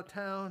was out of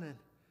town, and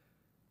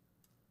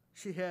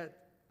she had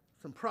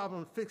some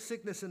problems,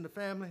 sickness in the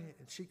family,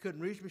 and she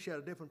couldn't reach me. She had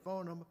a different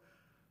phone number.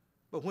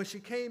 But when she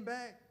came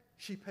back,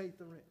 she paid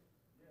the rent.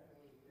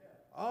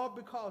 All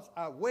because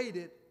I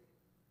waited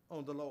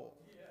on the Lord.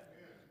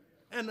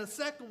 And the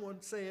second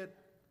one said,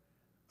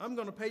 I'm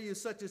going to pay you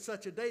such and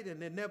such a date,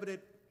 and it never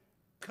did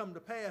come to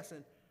pass.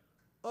 And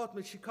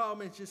ultimately, she called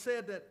me, and she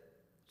said that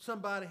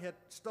somebody had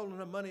stolen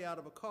her money out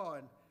of a car.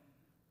 And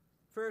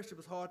first, it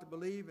was hard to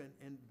believe,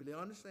 and to be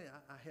honest,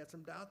 I had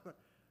some doubts, but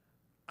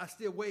I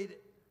still waited.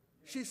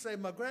 She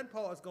said, my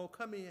grandpa is going to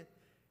come in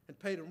and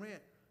pay the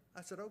rent.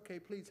 I said, okay,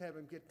 please have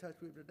him get in touch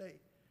with me today.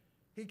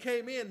 He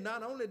came in,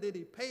 not only did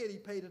he paid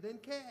it in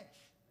cash.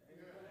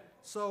 Amen.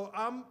 So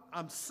I'm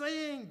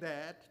saying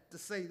that to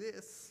say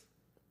this.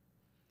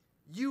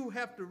 You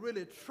have to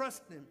really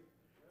trust him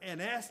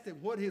and ask him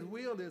what his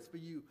will is for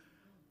you.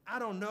 I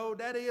don't know,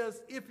 that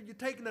is, if you're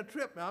taking a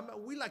trip. Now,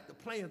 we like to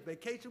plan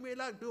vacation. We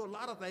like to do a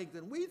lot of things,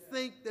 and we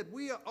think that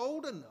we are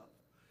old enough.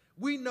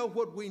 We know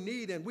what we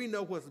need, and we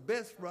know what's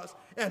best for us,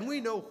 and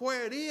we know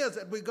where it is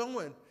that we're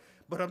going.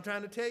 But I'm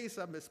trying to tell you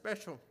something that's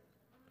special.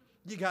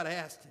 You got to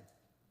ask him.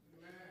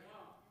 Amen.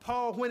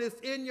 Paul, when it's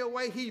in your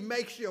way, he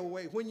makes your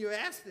way. When you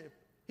ask him,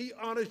 he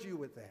honors you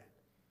with that.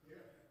 Yeah.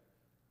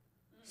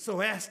 So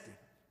ask him.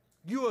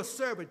 You're a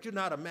servant. You're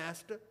not a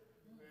master.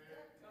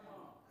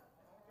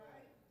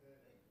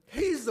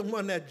 He's the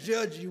one that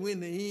judges you in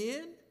the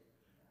end,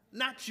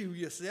 not you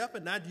yourself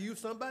and not you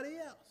somebody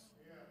else.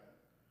 Yeah.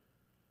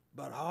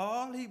 But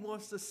all he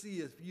wants to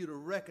see is for you to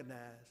recognize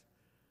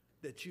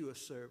that you're a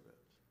servant.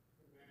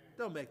 Amen.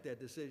 Don't make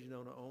that decision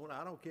on your own.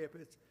 I don't care if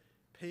it's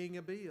paying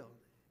a bill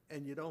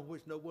and you don't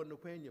wish no one to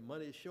pay and your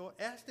money is short.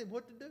 Ask him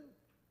what to do.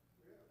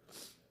 Yeah.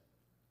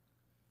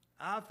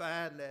 I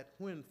find that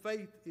when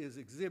faith is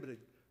exhibited,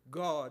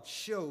 God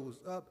shows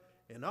up,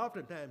 and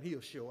oftentimes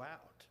he'll show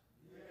out.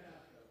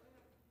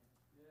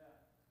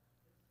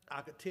 I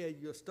could tell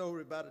you a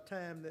story about a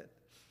time that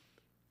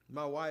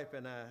my wife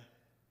and I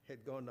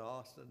had gone to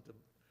Austin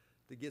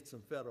to get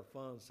some federal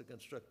funds to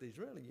construct the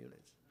Israeli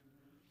units.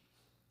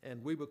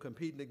 And we were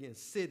competing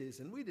against cities,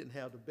 and we didn't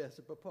have the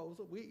best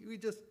proposal. We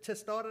just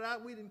started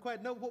out. We didn't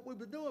quite know what we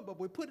were doing, but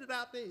we put it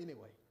out there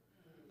anyway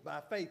by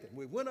faith. And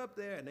we went up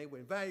there, and they were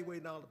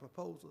evaluating all the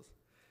proposals.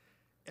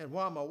 And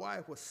while my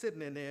wife was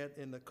sitting in there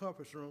in the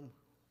conference room,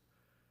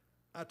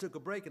 I took a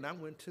break, and I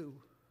went to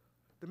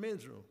the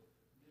men's room.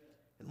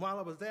 And while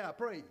I was there, I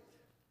prayed.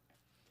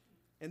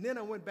 And then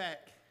I went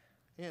back,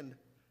 and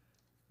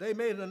they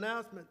made an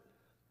announcement,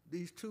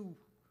 these two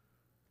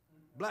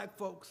black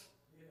folks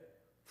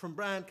from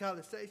Bryan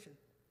College Station,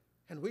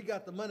 and we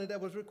got the money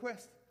that was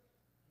requested.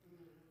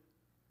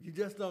 You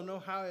just don't know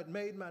how it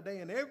made my day.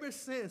 And ever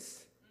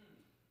since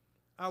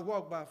I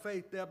walk by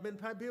faith, there have been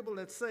people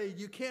that say,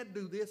 you can't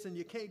do this and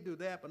you can't do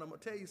that, but I'm going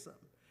to tell you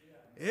something.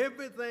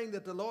 Everything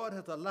that the Lord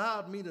has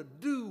allowed me to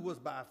do was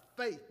by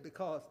faith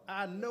because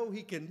I know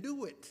he can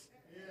do it.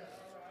 Yeah,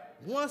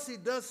 right. Once he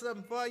does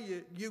something for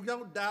you, you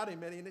don't doubt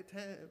him at any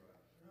time.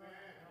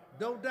 Right.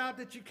 Don't doubt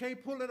that you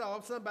can't pull it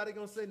off. Somebody's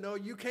going to say, no,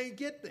 you can't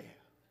get there.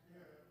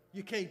 Yeah.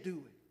 You can't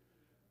do it.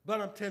 But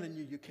I'm telling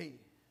you, you can.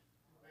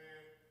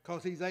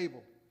 Because he's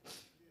able.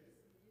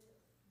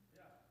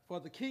 Yeah. For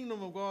the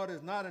kingdom of God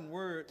is not in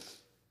words,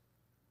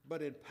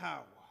 but in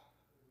power.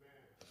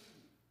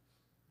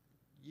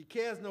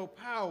 There's no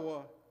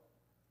power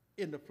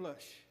in the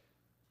flesh,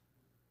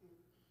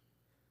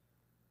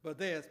 but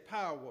there's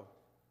power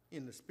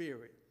in the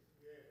spirit.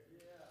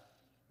 Yeah.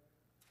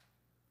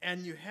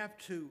 And you have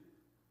to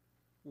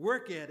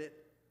work at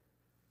it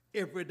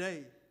every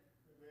day.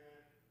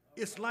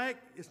 It's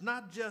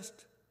not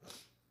just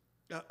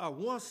a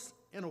once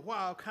in a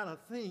while kind of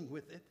thing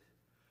with it.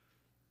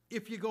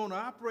 If you're going to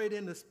operate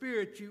in the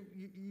spirit,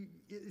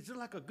 it's just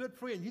like a good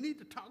friend. You need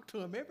to talk to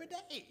him every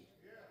day.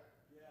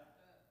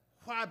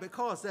 Why?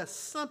 Because there's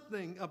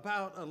something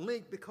about a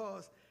link,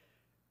 because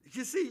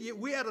you see,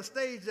 we're at a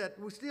stage that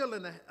we're still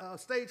in a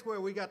stage where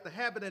we got the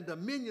habit and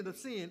dominion of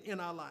sin in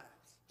our lives.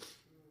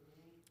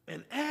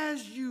 And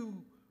as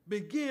you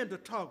begin to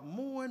talk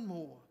more and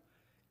more,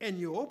 and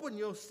you open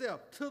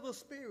yourself to the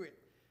Spirit,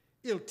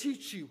 it'll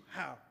teach you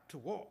how to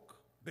walk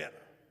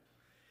better.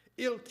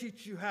 It'll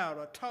teach you how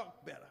to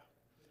talk better.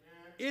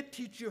 It'll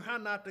teach you how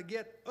not to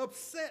get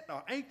upset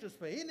or anxious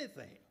for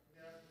anything,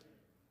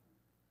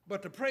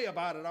 but to pray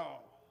about it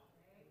all.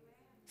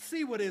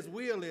 See what his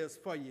will is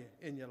for you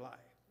in your life.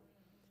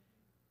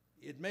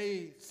 It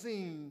may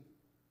seem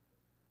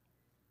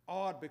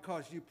odd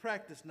because you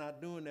practice not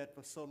doing that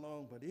for so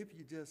long, but if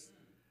you just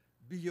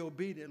be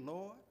obedient,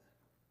 Lord,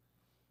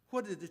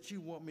 what is it you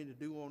want me to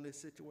do on this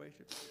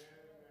situation?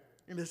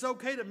 And it's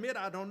okay to admit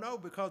I don't know,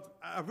 because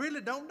I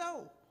really don't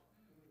know.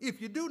 If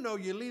you do know,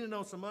 you're leaning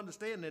on some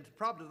understanding. It's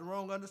probably the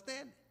wrong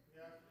understanding.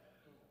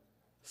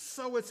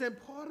 So it's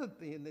important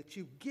then that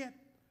you get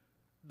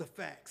the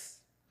facts.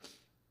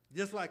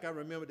 Just like I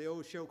remember the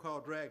old show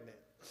called Dragnet.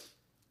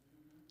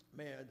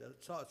 Man,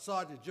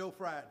 Sergeant Joe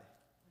Friday.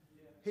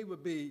 he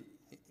would be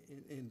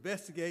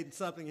investigating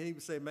something, and he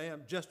would say,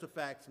 ma'am, just the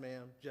facts,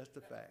 ma'am, just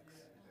the facts.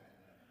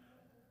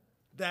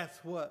 That's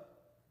what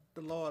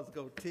the Lord's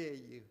going to tell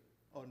you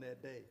on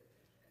that day.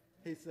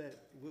 He said,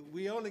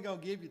 we only going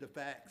to give you the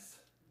facts.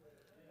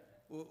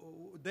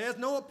 There's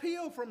no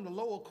appeal from the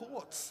lower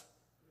courts.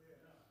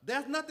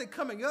 There's nothing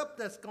coming up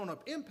that's going to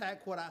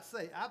impact what I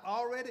say. I've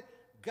already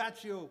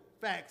got your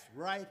facts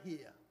right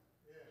here.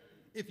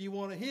 If you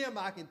want to hear them,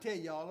 I can tell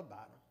you all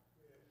about them.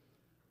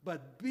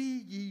 But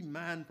be ye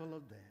mindful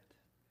of that.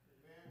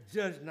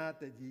 Judge not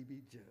that ye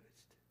be judged.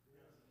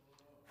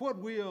 What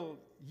will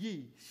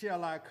ye?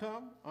 Shall I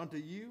come unto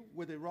you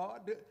with a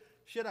rod?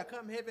 Should I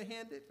come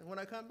heavy-handed when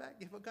I come back,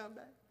 if I come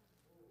back?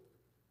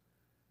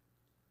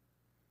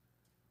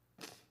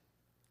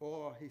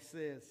 Or he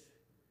says,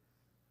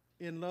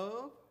 in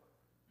love,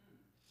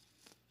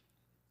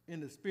 in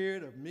the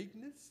spirit of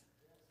meekness.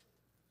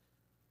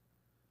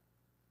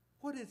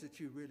 What is it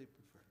you really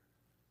prefer?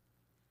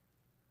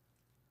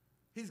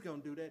 He's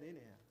going to do that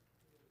anyhow.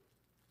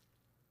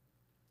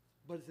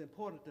 But it's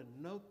important to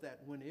note that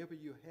whenever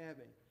you're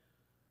having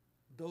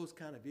those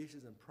kind of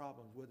issues and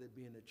problems, whether it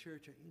be in the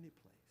church or any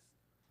place,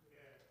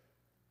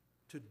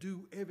 to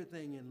do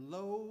everything in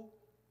love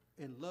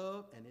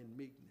and in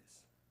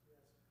meekness.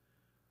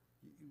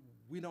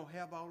 We don't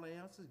have all the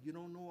answers. You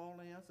don't know all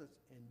the answers.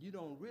 And you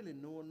don't really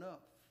know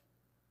enough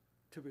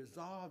to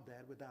resolve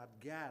that without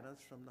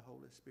guidance from the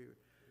Holy Spirit.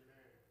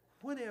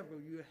 Amen. Whenever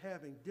you're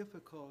having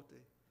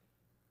difficulty,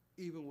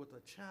 even with a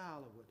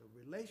child or with a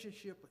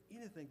relationship or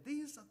anything,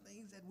 these are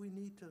things that we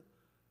need to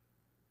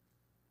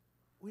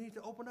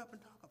open up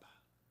and talk about.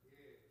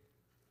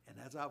 Yeah. And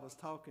as I was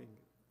talking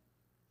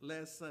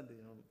last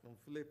Sunday on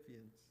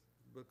Philippians,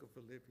 book of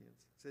Philippians,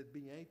 it said,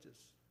 be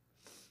anxious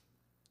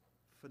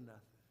for nothing.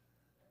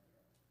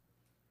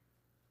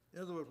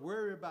 In other words,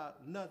 worry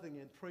about nothing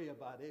and pray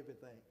about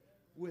everything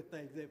with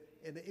thanksgiving.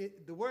 And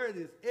the word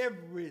is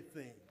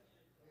everything.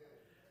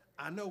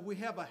 I know we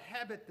have a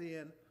habit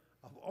then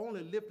of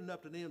only lifting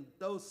up to them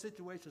those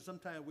situations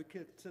sometimes we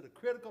consider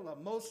critical or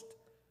most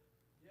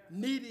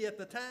needy at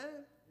the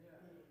time.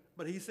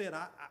 But he said,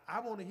 I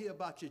want to hear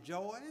about your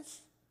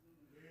joys.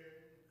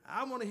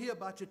 I want to hear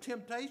about your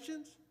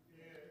temptations.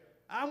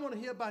 I want to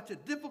hear about your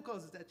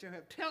difficulties that you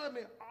have. Tell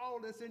me all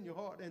that's in your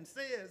heart. And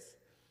says,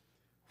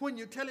 when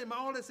you tell him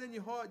all that's in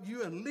your heart,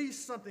 you unleash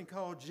something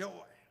called joy.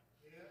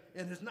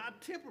 Yeah. And it's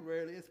not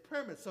temporary, it's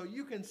permanent. So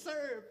you can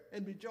serve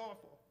and be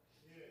joyful.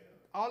 Yeah.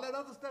 All that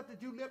other stuff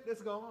that you left,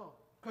 let's go on.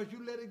 Because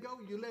you let it go,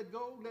 you let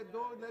go, let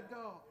go, and let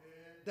go.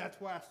 Yeah. That's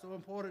why it's so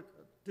important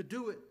to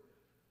do it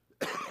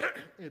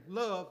in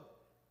love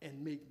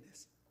and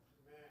meekness.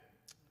 Amen.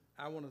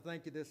 I want to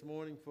thank you this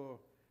morning for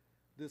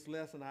this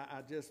lesson.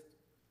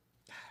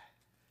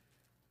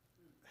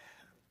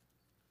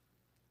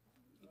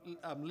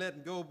 I'm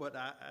letting go, but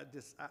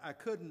I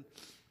couldn't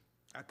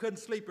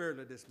sleep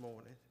early this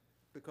morning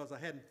because I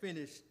hadn't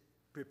finished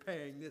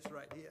preparing this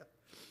right here.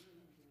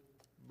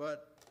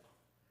 But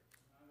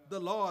the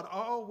Lord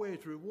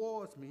always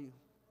rewards me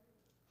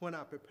when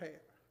I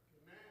prepare.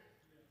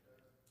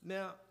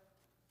 Now,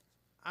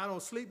 I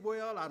don't sleep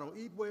well, I don't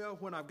eat well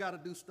when I've got to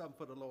do something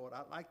for the Lord.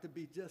 I like to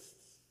be just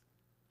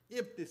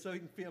empty so he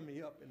can fill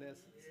me up in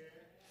essence.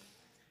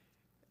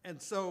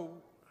 And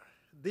so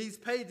these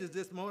pages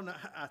this morning,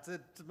 I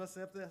said to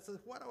myself, I said,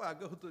 why do I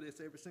go through this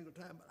every single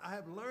time? But I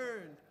have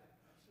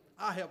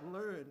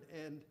learned,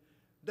 and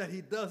that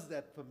he does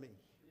that for me.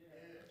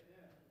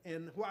 Yeah.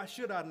 And why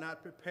should I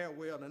not prepare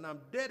well? And I'm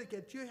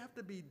dedicated. You have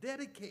to be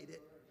dedicated.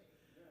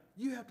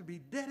 You have to be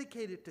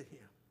dedicated to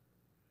him.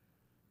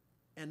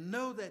 And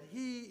know that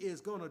he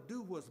is going to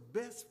do what's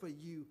best for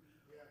you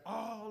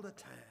all the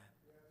time.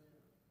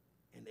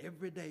 And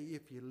every day,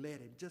 if you let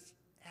him, just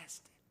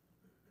ask him.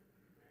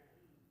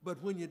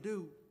 But when you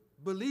do,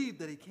 believe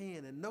that he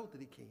can and know that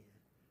he can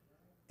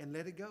and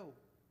let it go.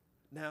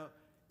 Now,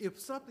 if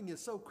something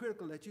is so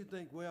critical that you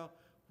think, well,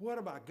 what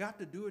have I got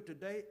to do it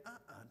today?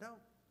 Don't.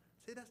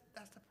 See,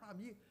 that's the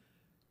problem.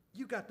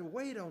 You got to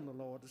wait on the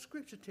Lord. The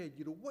scripture tells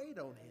you to wait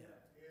on him.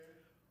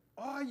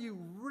 Are you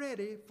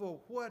ready for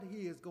what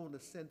he is going to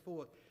send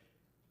forth?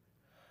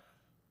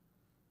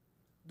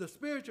 The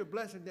spiritual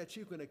blessing that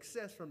you can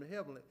access from the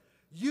heavenly,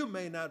 you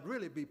may not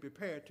really be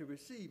prepared to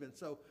receive. And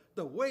so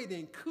the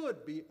waiting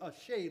could be a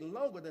shade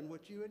longer than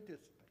what you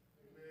anticipate.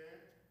 Amen.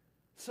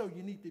 So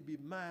you need to be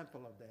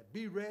mindful of that.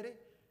 Be ready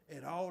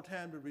at all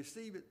times to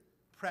receive it.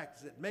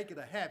 Practice it. Make it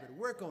a habit.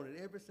 Work on it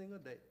every single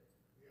day.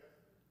 Yeah.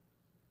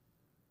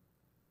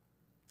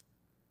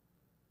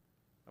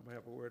 I'm going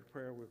to have a word of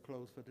prayer. We'll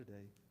close for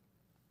today.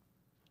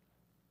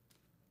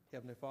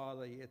 Heavenly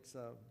Father, it's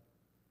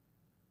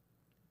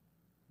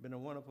been a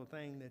wonderful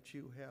thing that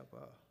you have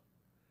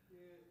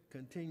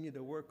continue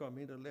to work on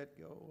me to let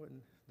go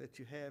and that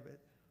you have it.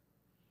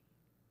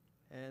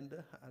 And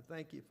I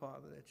thank you,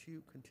 Father, that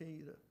you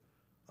continue to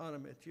honor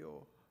me at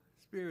your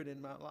spirit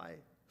in my life.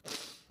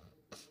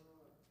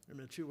 And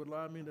that you would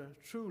allow me to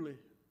truly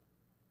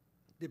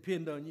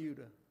depend on you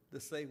to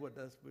say what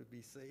does would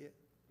be said.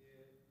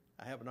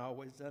 Yeah. I haven't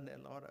always done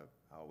that, Lord.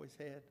 I've always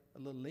had a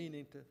little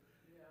leaning to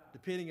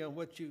depending on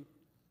what you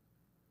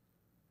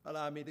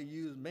allow me to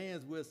use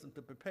man's wisdom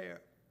to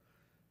prepare.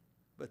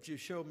 But you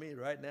show me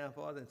right now,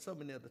 Father, and so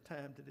many other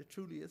times that it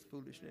truly is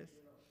foolishness.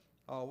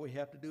 All we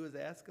have to do is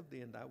ask of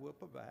thee, and I will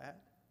provide.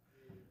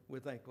 We're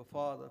thankful,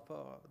 Father,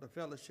 for the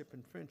fellowship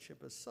and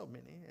friendship of so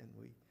many, and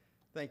we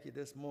thank you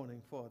this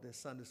morning for this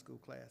Sunday school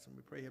class. And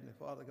we pray, Heavenly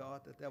Father,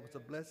 God, that there was a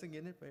blessing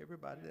in it for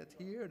everybody that's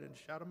here and in the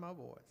shout of my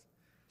voice.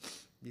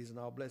 These are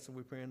all blessings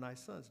we pray in thy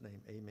Son's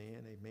name.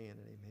 Amen, amen,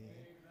 and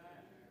amen.